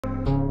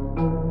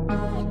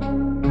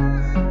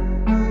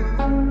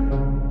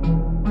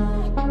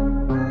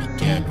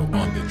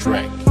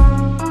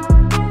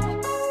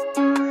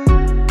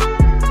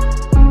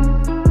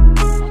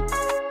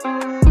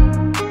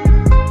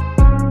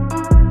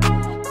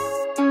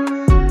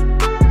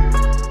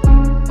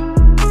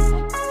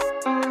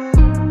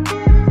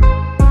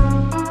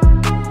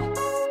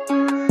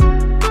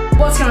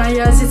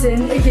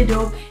it's aka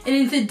Dope, and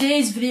in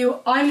today's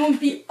video, I'm going to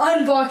be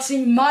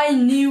unboxing my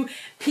new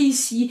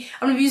PC.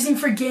 I'm going to be using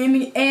for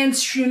gaming and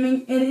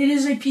streaming, and it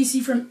is a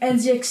PC from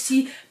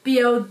NZXT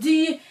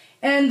BLD.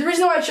 And the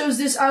reason why I chose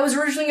this, I was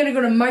originally going to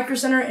go to Micro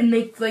Center and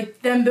make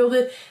them build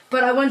it,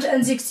 but I went to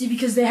NZXT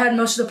because they had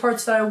most of the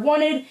parts that I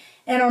wanted,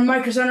 and on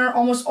Micro Center,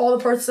 almost all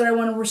the parts that I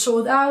wanted were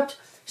sold out.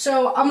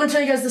 So I'm going to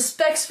tell you guys the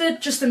specs fit,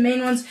 just the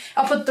main ones.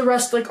 I'll put the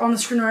rest on the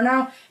screen right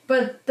now.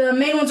 But the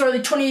main ones are the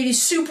 2080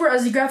 Super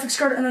as the graphics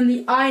card, and then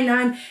the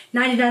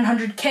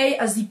i9-9900K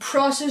as the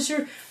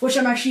processor, which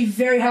I'm actually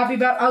very happy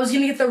about. I was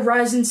going to get the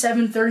Ryzen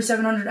 7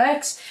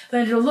 3700X,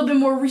 then I did a little bit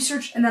more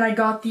research, and then I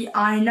got the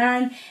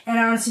i9, and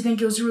I honestly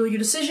think it was a really good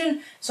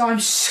decision. So I'm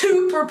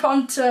super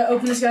pumped to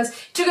open this, guys.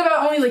 It took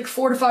about only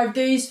 4 to 5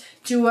 days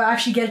to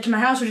actually get it to my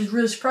house, which is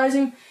really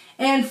surprising.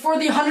 And for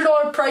the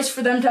 $100 price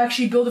for them to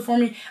actually build it for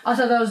me, I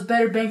thought that was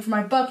better bang for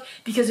my buck,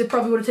 because it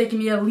probably would have taken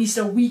me at least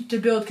a week to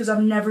build, because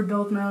I've never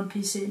built my own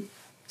PC.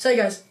 So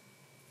yeah, guys,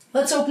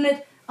 let's open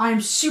it.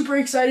 I'm super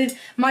excited.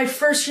 My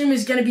first stream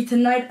is going to be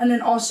tonight, and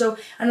then also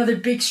another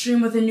big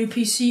stream with a new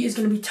PC is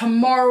going to be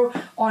tomorrow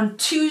on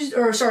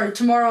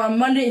tomorrow on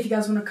Monday, if you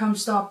guys want to come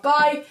stop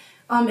by.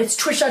 It's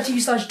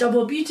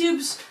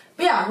twitch.tv/doubleupyoutubes.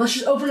 But yeah, let's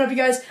just open it up, you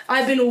guys.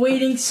 I've been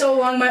waiting so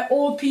long. My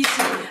old PC,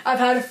 I've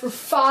had it for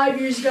 5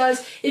 years, you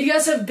guys. If you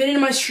guys have been in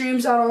my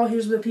streams at all,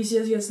 here's what the PC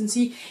is, you guys can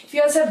see. If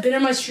you guys have been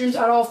in my streams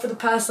at all for the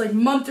past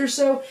month or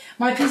so,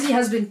 my PC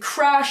has been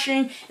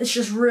crashing. It's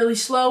just really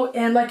slow,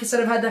 and like I said,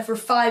 I've had that for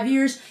 5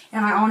 years,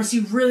 and I honestly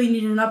really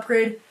needed an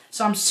upgrade.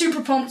 So I'm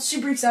super pumped,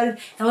 super excited,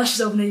 and let's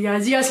just open it, you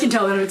guys. You guys can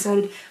tell that I'm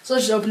excited. So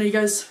let's just open it, you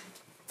guys.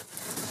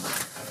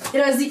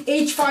 It has the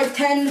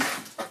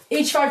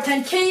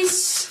H510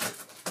 case.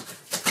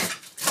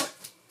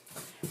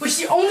 Which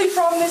the only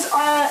problem is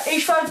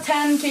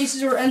H510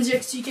 cases or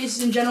NZXT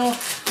cases in general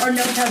are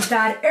known to have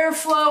bad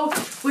airflow,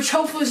 which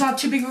hopefully is not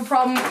too big of a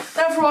problem.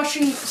 But after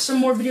watching some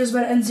more videos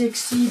about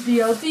NZXT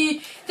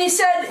BLD, they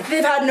said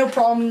they've had no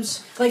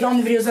problems, on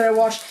the videos that I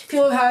watched.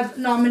 People have had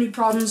not many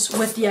problems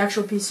with the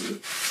actual PC.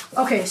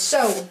 Okay,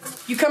 so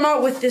you come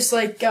out with this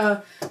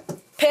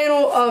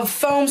panel of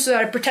foam so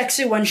that it protects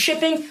it when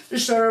shipping.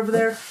 Just start over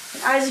there.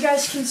 As you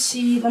guys can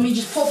see, let me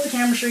just pull up the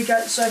camera so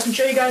I can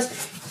show you guys.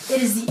 It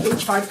is the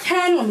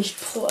H510. Let me just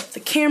pull up the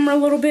camera a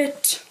little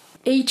bit.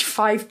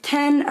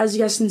 H510, as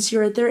you guys can see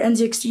right there,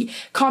 NZXT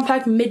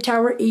Compact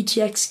Mid-Tower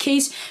ATX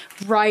case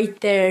right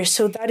there.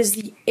 So that is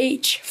the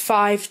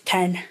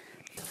H510.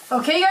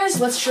 Okay, guys,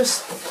 let's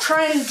just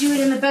try and do it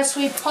in the best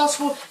way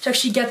possible to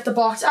actually get the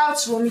box out.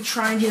 So let me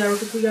try and do that real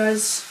quickly,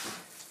 guys.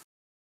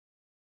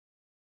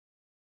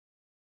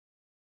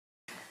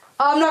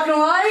 I'm not gonna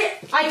lie,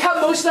 I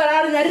cut most of that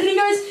out in editing,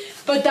 guys,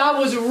 but that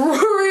was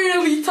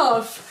really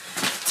tough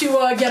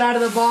to get out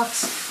of the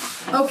box.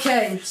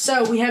 Okay,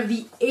 so we have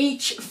the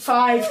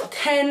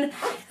H510,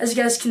 as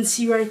you guys can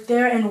see right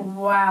there, and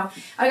wow,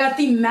 I got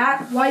the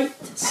matte white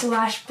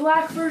 /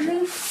 black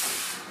version.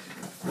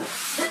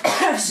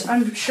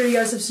 I'm sure you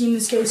guys have seen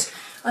this case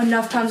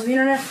enough times on the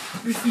internet.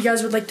 If you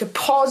guys would like to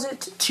pause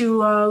it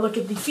to look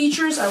at the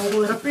features, I will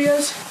hold it up for you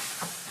guys.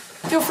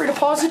 Feel free to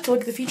pause it to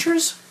look at the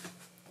features.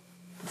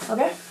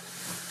 Okay.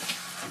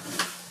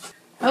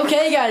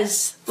 Okay,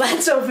 guys,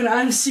 let's open it.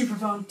 I'm super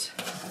pumped.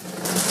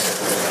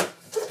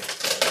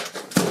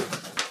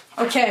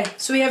 Okay,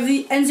 so we have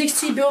the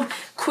NZXT Build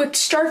Quick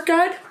Start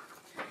Guide.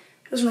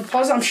 I was going to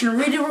pause it. I'm just going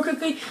to read it real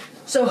quickly.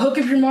 So hook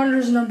up your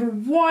monitors,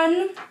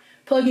 #1.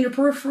 Plug in your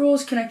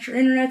peripherals, connect your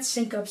internet,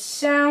 sync up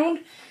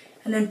sound,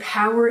 and then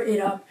power it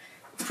up.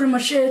 That's pretty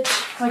much it.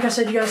 Like I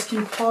said, you guys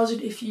can pause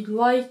it if you'd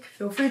like.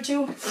 Feel free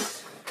to.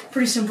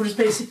 Pretty simple, just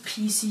basic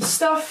PC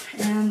stuff.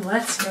 And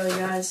let's go,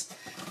 guys.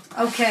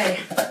 Okay.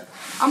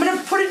 I'm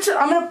gonna put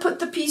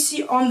the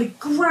PC on the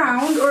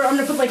ground, or I'm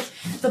gonna put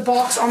the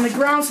box on the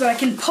ground so that I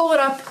can pull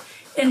it up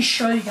and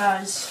show you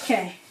guys.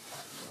 Okay.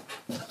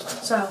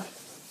 So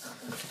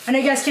I know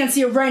you guys can't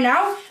see it right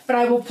now, but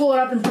I will pull it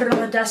up and put it on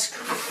the desk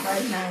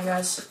right now, you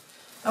guys.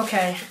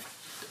 Okay.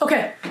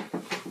 Okay.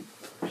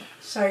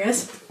 Sorry,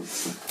 guys.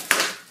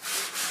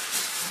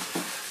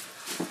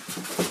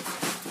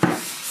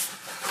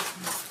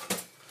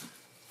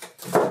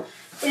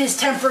 It is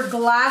tempered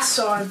glass,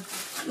 so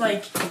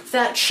if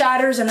that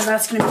shatters, and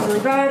that's gonna be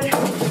really bad.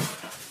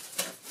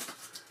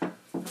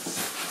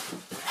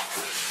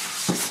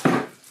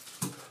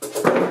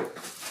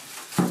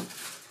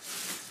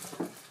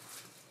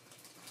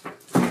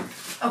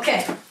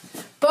 Okay,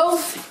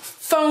 both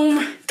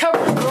foam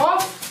covers are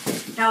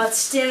off. Now let's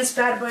stand this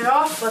bad boy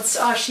off. Let's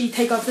actually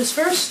take off this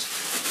first.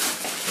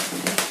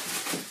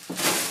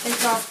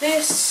 Take off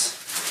this.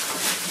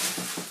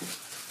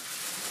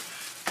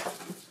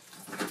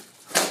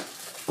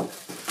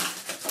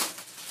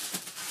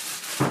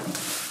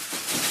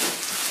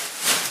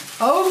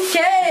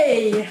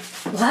 Okay,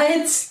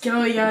 let's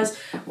go, you guys.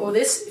 Well,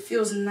 this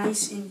feels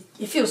nice and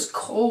it feels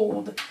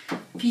cold.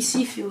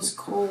 PC feels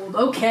cold.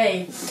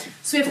 Okay,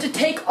 so we have to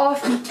take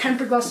off the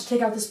tempered glass to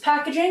take out this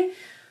packaging.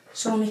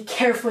 So let me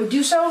carefully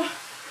do so.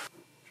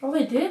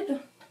 Probably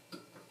did.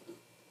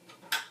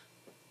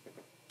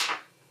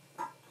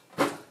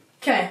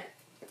 Okay.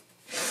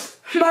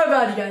 My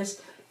bad, you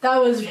guys. That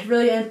was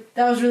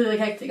really like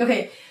hectic.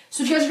 Okay,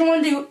 so what you guys are gonna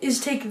want to do is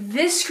take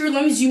this screw.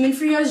 Let me zoom in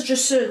for you guys,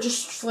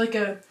 just for like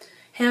a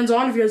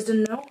hands-on, if you guys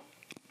didn't know.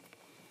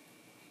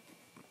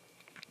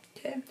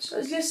 Okay, so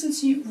as you guys can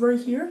see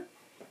right here,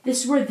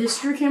 this is where this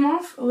screw came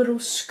off. A little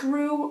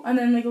screw and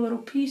then like a little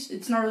piece.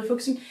 It's not really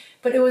focusing,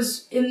 but it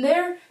was in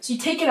there. So you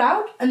take it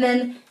out and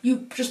then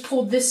you just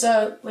pull this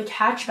like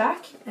hatch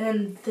back, and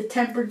then the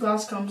tempered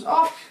glass comes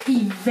off. Be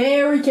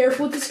very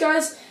careful with this,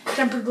 guys.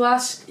 Tempered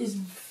glass is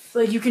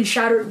like you can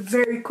shatter it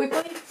very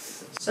quickly.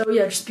 So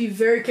yeah, just be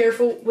very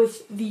careful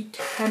with the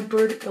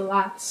tempered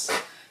glass.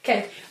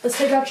 Okay, let's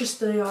take out just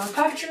the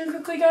packaging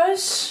quickly,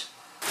 guys.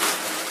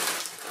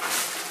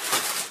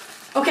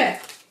 Okay,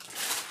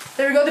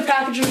 there we go, the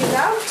packaging is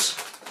out.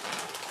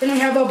 Then we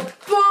have a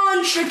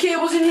bunch of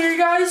cables in here, you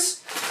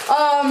guys.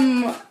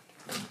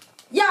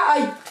 Yeah,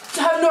 I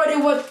have no idea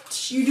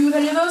what you do with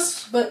any of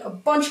those, but a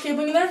bunch of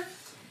cabling in there.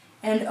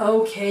 And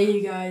okay,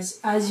 you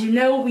guys, as you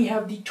know, we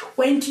have the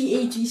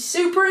 2080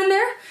 Super in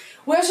there.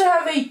 We also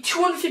have a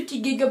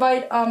 250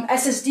 gigabyte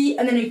SSD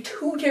and then a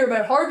 2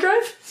 terabyte hard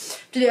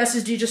drive. To the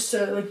SSD just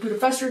to like boot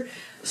it faster.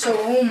 So,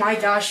 oh my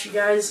gosh, you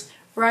guys,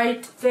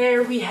 right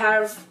there we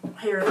have,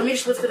 here, let me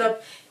just lift it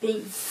up,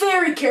 being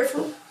very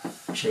careful.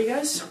 I'll show you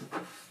guys.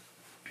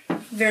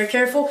 Very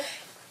careful.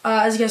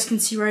 As you guys can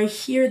see right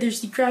here, there's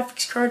the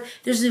graphics card,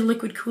 there's the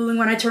liquid cooling.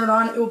 When I turn it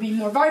on, it will be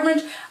more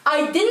vibrant.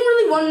 I didn't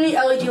really want any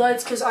LED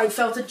lights because I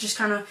felt it just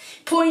kind of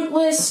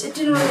pointless. It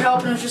didn't really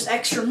help and it was just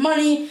extra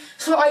money.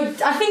 So I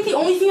think the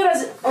only thing that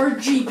has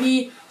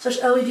RGB /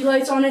 LED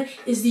lights on it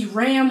is the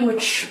RAM,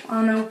 which, I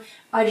don't know,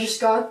 I just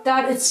got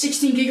that. It's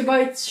 16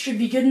 gigabytes, should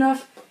be good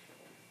enough.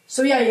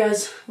 So yeah, you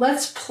guys,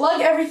 let's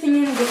plug everything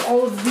in with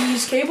all of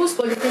these cables,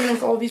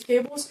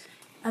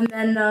 and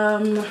then,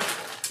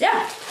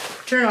 yeah.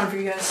 Turn it on for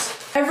you guys.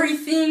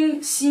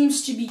 Everything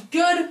seems to be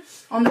good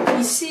on the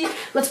PC.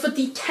 Let's put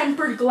the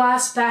tempered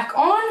glass back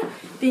on.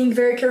 Being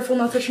very careful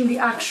not touching the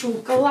actual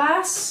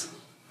glass.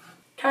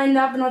 Kind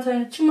of, but not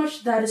touching it too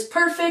much. That is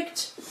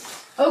perfect.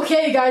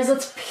 Okay, guys,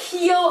 let's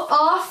peel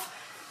off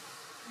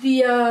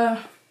the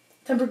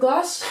tempered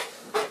glass.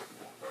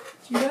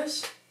 You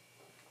guys.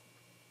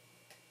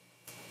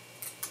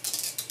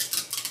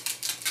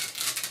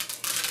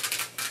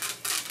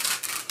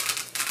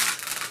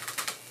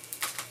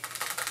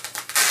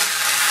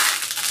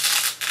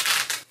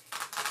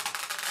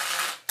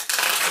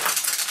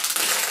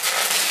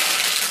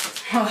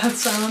 Oh, that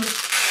sound.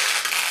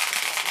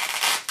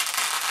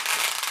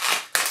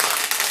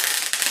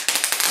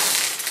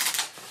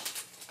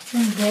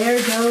 And there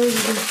goes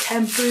the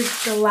tempered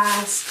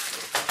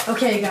glass.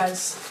 Okay,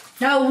 guys.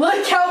 Now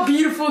look how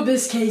beautiful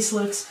this case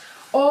looks.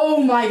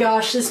 Oh my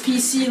gosh, this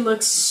PC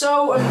looks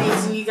so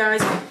amazing, you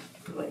guys.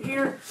 Right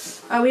here.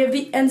 We have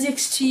the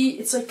NZXT.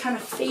 It's like kind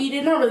of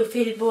faded. Not really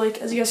faded, but like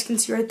as you guys can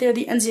see right there,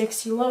 the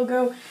NZXT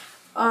logo.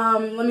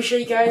 Let me show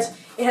you guys.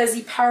 It has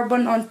the power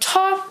button on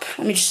top.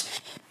 Let me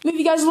just move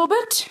you guys a little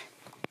bit.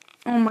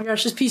 Oh my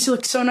gosh, this PC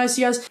looks so nice,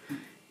 you guys.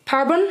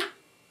 Power button.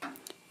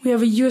 We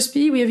have a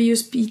USB. We have a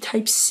USB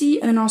Type-C,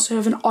 and then also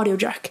have an audio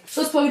jack.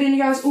 So let's plug it in, you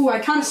guys. Ooh, I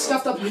kind of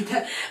scuffed up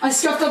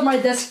my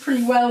desk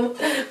pretty well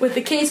with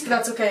the case, but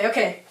that's okay.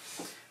 Okay,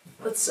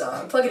 let's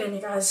plug it in,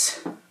 you guys.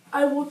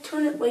 I will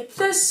turn it like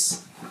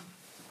this,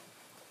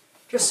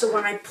 just so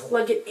when I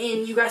plug it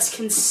in, you guys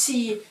can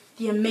see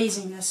the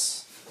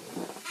amazingness.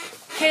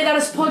 Okay, that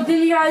is plugged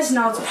in, you guys.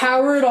 Now let's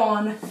power it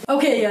on.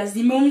 Okay, guys,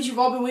 the moment you've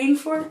all been waiting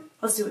for.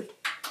 Let's do it.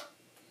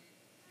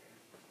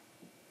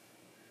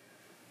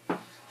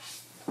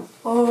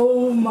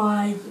 Oh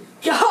my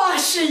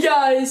gosh, you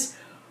guys.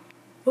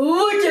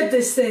 Look at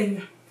this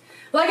thing.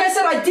 Like I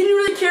said, I didn't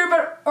really care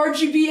about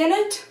RGB in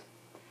it.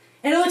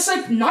 And it looks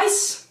like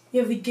nice.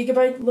 You have the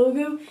Gigabyte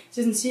logo. As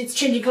you can see, it's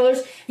changing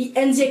colors. The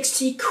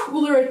NZXT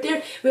cooler right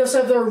there. We also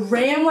have the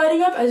RAM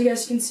lighting up, as you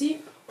guys can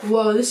see.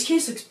 Whoa, this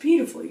case looks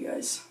beautiful, you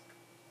guys.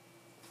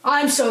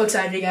 I'm so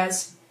excited, you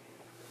guys.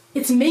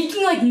 It's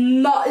making like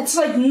not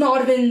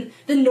even,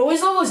 the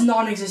noise level is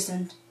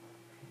non-existent.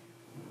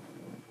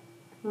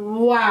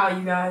 Wow,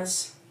 you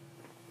guys.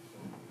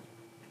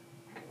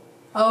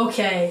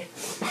 Okay,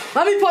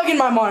 let me plug in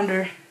my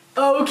monitor.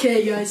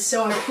 Okay, guys,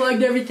 so I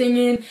plugged everything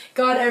in,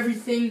 got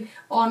everything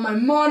on my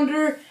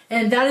monitor,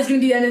 and that is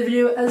going to be the end of the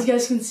video. As you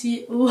guys can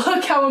see,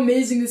 look how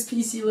amazing this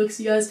PC looks,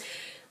 you guys.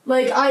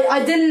 Like,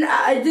 I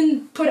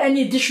didn't put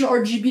any additional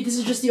RGB. This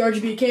is just the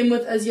RGB it came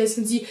with. As you guys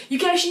can see, you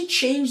can actually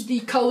change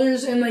the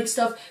colors and like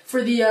stuff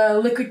for the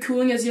liquid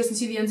cooling. As you guys can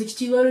see, the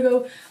NZXT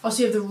logo.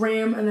 Also, you have the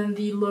RAM and then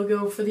the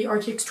logo for the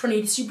RTX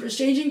 2080 Super is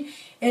changing.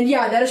 And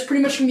yeah, that is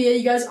pretty much gonna be it,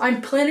 you guys. I'm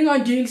planning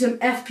on doing some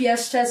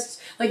FPS tests,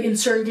 like in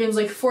certain games,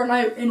 like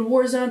Fortnite and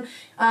Warzone.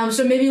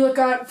 So maybe look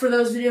out for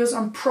those videos.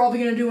 I'm probably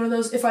gonna do one of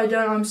those. If I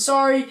don't, I'm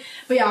sorry.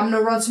 But yeah, I'm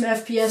gonna run some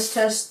FPS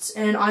tests,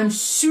 and I'm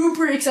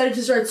super excited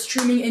to start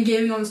streaming and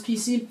gaming on this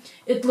PC.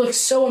 It looks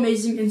so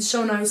amazing and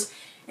so nice.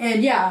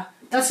 And yeah,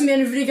 that's gonna be the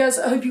end of the video, guys.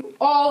 I hope you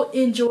all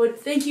enjoyed.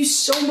 Thank you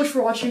so much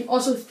for watching.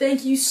 Also,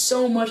 thank you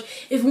so much.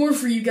 If it weren't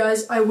for you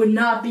guys, I would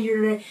not be here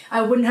today.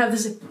 I wouldn't have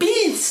this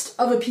beast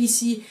of a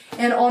PC.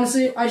 And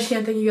honestly, I just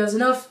can't thank you guys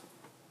enough.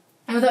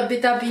 And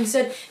with that being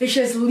said, make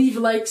sure you guys leave a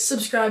like,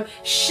 subscribe,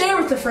 share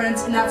with the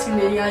friends, and that's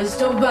gonna be it, guys.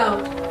 Double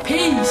bow.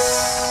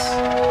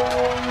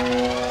 Peace.